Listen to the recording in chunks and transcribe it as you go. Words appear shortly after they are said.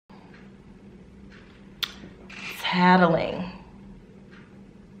tattling.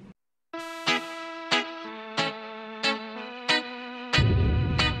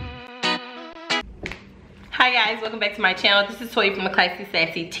 Hi guys, welcome back to my channel. This is Toya from the Classy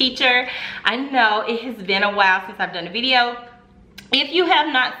Sassy Teacher. I know it has been a while since I've done a video. If you have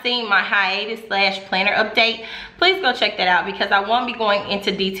not seen my hiatus / planner update, please go check that out because I won't be going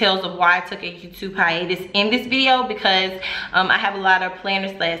into details of why I took a YouTube hiatus in this video because I have a lot of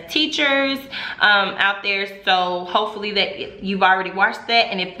planners / teachers out there, so hopefully that you've already watched that,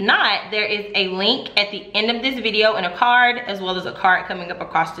 and if not, there is a link at the end of this video and a card, as well as a card coming up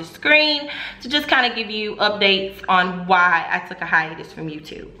across the screen to just kind of give you updates on why I took a hiatus from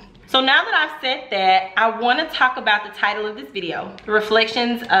YouTube. So now that I've said that, I want to talk about the title of this video,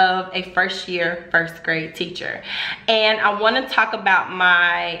 Reflections of a First Year, First Grade Teacher. And I want to talk about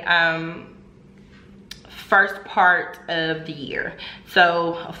my first part of the year.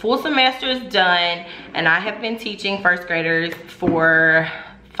 So a full semester is done and I have been teaching first graders for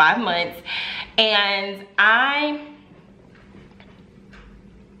 5 months, and I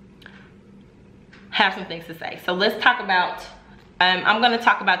have some things to say. So let's talk about I'm going to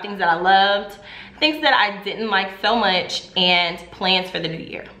talk about things that I loved, things that I didn't like so much, and plans for the new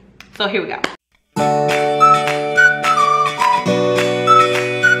year. So here we go.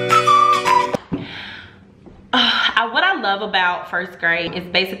 What I love about first grade is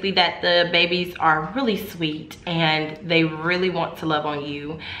basically that the babies are really sweet and they really want to love on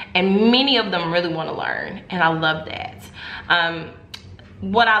you, and many of them really want to learn, and I love that.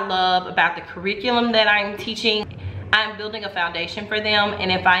 What I love about the curriculum that I'm teaching, I'm building a foundation for them, and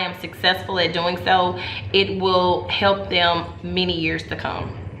if I am successful at doing so, it will help them many years to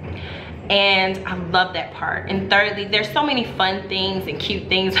come. And I love that part. And thirdly, there's so many fun things and cute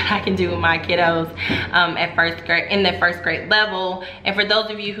things that I can do with my kiddos at first grade, in the first grade level. And for those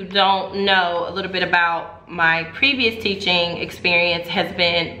of you who don't know a little bit about my previous teaching experience, has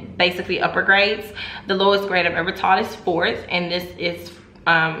been basically upper grades. The lowest grade I've ever taught is 4th, and this is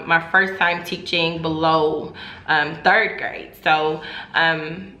my first time teaching below 3rd grade. So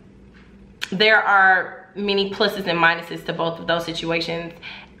there are many pluses and minuses to both of those situations,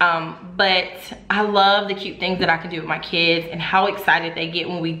 but I love the cute things that I can do with my kids and how excited they get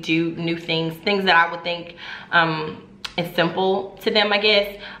when we do new things that I would think is simple to them, I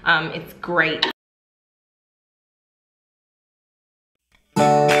guess. It's great.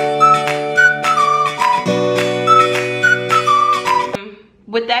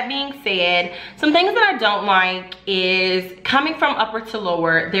 With that being said, some things that I don't like is coming from upper to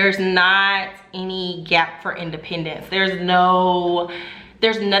lower, there's not any gap for independence. There's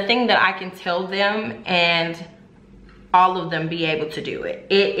nothing that I can tell them and all of them be able to do it.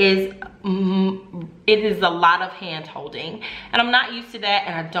 It is a lot of hand holding, and I'm not used to that,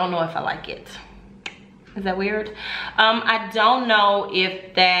 and I don't know if I like it. Is that weird? I don't know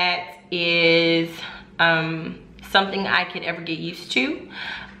if that is something I could ever get used to,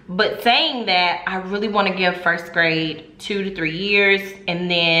 but saying that, I really want to give first grade 2 to 3 years, and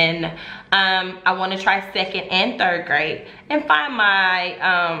then I want to try 2nd and 3rd grade and find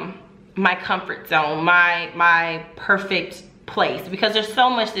my my comfort zone, my perfect place, because there's so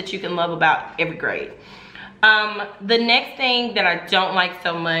much that you can love about every grade. The next thing that I don't like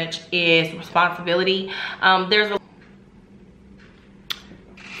so much is responsibility. There's a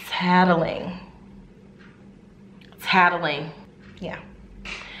tattling, yeah.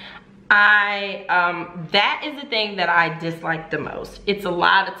 That is the thing that I dislike the most. It's a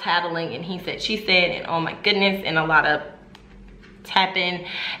lot of tattling and he said, she said, and oh my goodness, and a lot of tapping,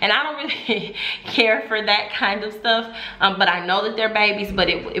 and I don't really care for that kind of stuff, but I know that they're babies, but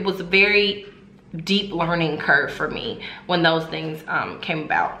it was a very deep learning curve for me when those things came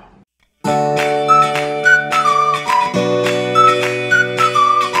about.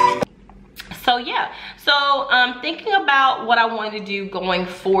 So yeah, so thinking about what I wanted to do going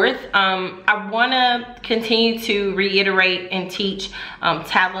forth, I want to continue to reiterate and teach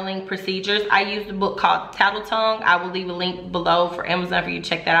tattling procedures. I used a book called Tattle Tongue. I will leave a link below for Amazon for you to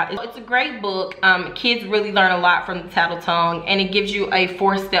check that out. It's a great book. Kids really learn a lot from the Tattle Tongue, and it gives you a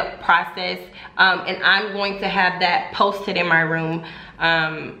 4-step process, and I'm going to have that posted in my room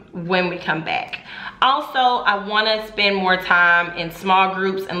when we come back. Also, I want to spend more time in small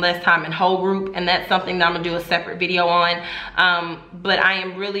groups and less time in whole group, and that's something that I'm gonna do a separate video on. But I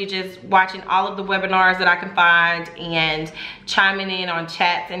am really just watching all of the webinars that I can find and chiming in on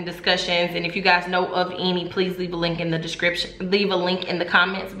chats and discussions. And if you guys know of any, please leave a link in the description, leave a link in the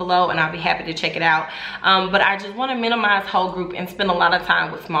comments below, and I'll be happy to check it out. But I just want to minimize whole group and spend a lot of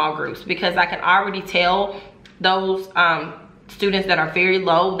time with small groups, because I can already tell those students that are very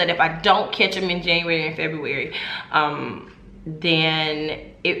low, that if I don't catch them in January and February,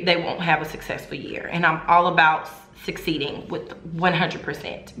 then they won't have a successful year. And I'm all about succeeding with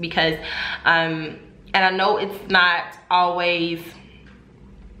 100%, because and I know it's not always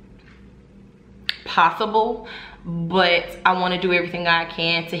possible, but I want to do everything I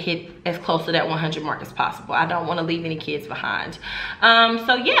can to hit as close to that 100 mark as possible. I don't want to leave any kids behind.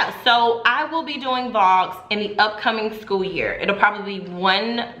 So yeah, so I will be doing vlogs in the upcoming school year. It'll probably be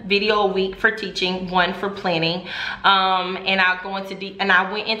 1 video a week for teaching, 1 for planning, and I'll go into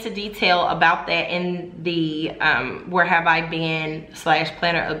I went into detail about that in the where have I been /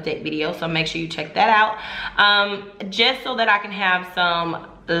 planner update video, so make sure you check that out, just so that I can have some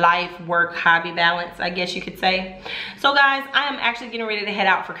life, work, hobby balance, I guess you could say. So guys, I am actually getting ready to head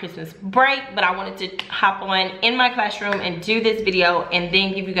out for Christmas break, but I wanted to hop on in my classroom and do this video and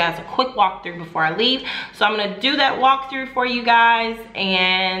then give you guys a quick walkthrough before I leave. So I'm gonna do that walkthrough for you guys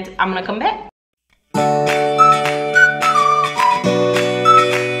and I'm gonna come back.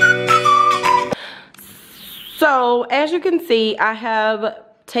 So as you can see, I have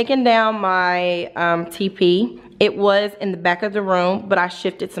taken down my TP. It was in the back of the room, but I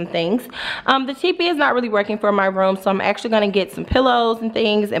shifted some things. The TP is not really working for my room, so I'm actually gonna get some pillows and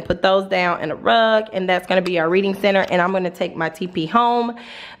things and put those down in a rug, and that's gonna be our reading center, and I'm gonna take my TP home.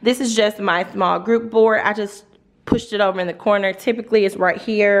 This is just my small group board. I just pushed it over in the corner. Typically it's right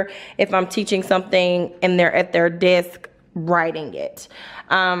here if I'm teaching something and they're at their desk writing it.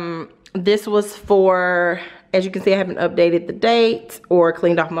 This was for, as you can see, I haven't updated the date or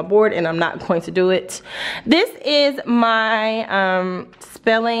cleaned off my board, and I'm not going to do it. This is my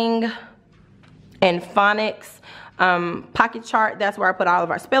spelling and phonics pocket chart. That's where I put all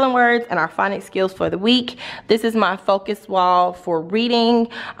of our spelling words and our phonics skills for the week. This is my focus wall for reading.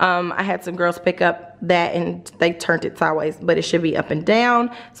 I had some girls pick up that and they turned it sideways, but it should be up and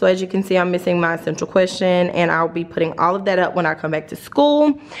down. So as you can see, I'm missing my essential question, and I'll be putting all of that up when I come back to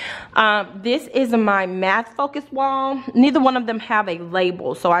school. This is my math focus wall. Neither one of them have a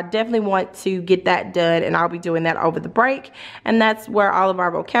label, so I definitely want to get that done, and I'll be doing that over the break. And that's where all of our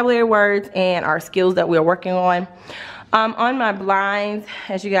vocabulary words and our skills that we're working on. On my blinds,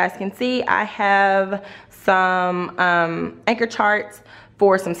 as you guys can see, I have some anchor charts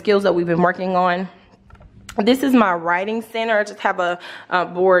for some skills that we've been working on. This is my writing center. I just have a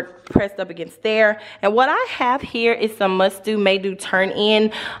board pressed up against there. And what I have here is some must do, may do, turn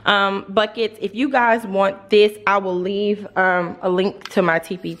in buckets. If you guys want this, I will leave a link to my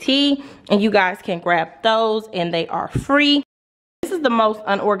TPT, and you guys can grab those, and they are free. This is the most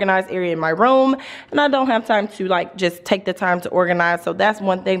unorganized area in my room, and I don't have time to like just take the time to organize. So that's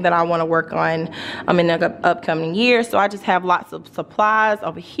one thing that I want to work on in the upcoming year. So I just have lots of supplies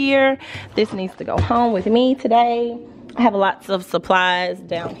over here. This needs to go home with me today. I have lots of supplies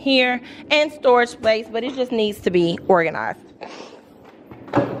down here and storage space, but it just needs to be organized.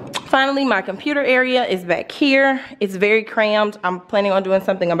 Finally, my computer area is back here. It's very crammed. I'm planning on doing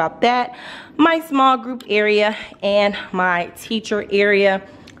something about that. My small group area and my teacher area,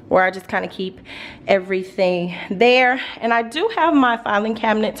 where I just kind of keep everything there. And I do have my filing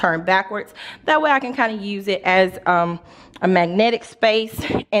cabinet turned backwards. That way I can kind of use it as a magnetic space,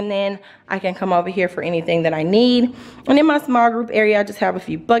 and then I can come over here for anything that I need. And in my small group area, I just have a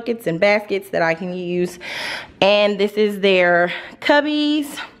few buckets and baskets that I can use. And this is their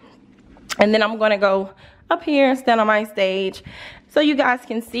cubbies. And then I'm gonna go up here and stand on my stage so you guys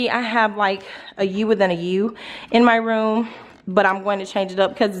can see I have like a U within a U in my room, but I'm going to change it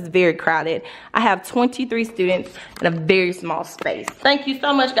up because it's very crowded. I have 23 students in a very small space. Thank you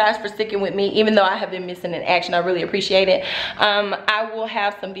so much guys for sticking with me, even though I have been missing in action. I really appreciate it. I will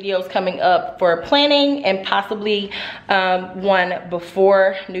have some videos coming up for planning, and possibly one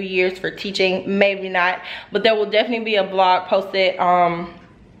before New Year's for teaching, maybe not, but there will definitely be a vlog posted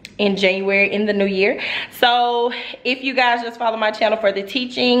in January in the new year. So if you guys just follow my channel for the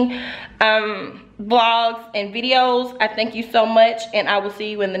teaching vlogs and videos, I thank you so much, and I will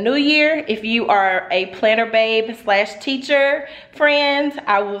see you in the new year. If you are a planner babe / teacher friend,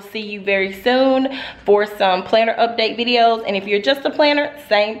 I will see you very soon for some planner update videos. And if you're just a planner,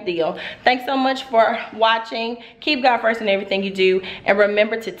 same deal. Thanks so much for watching. Keep God first in everything you do, and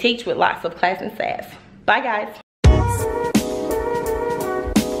remember to teach with lots of class and sass. Bye guys.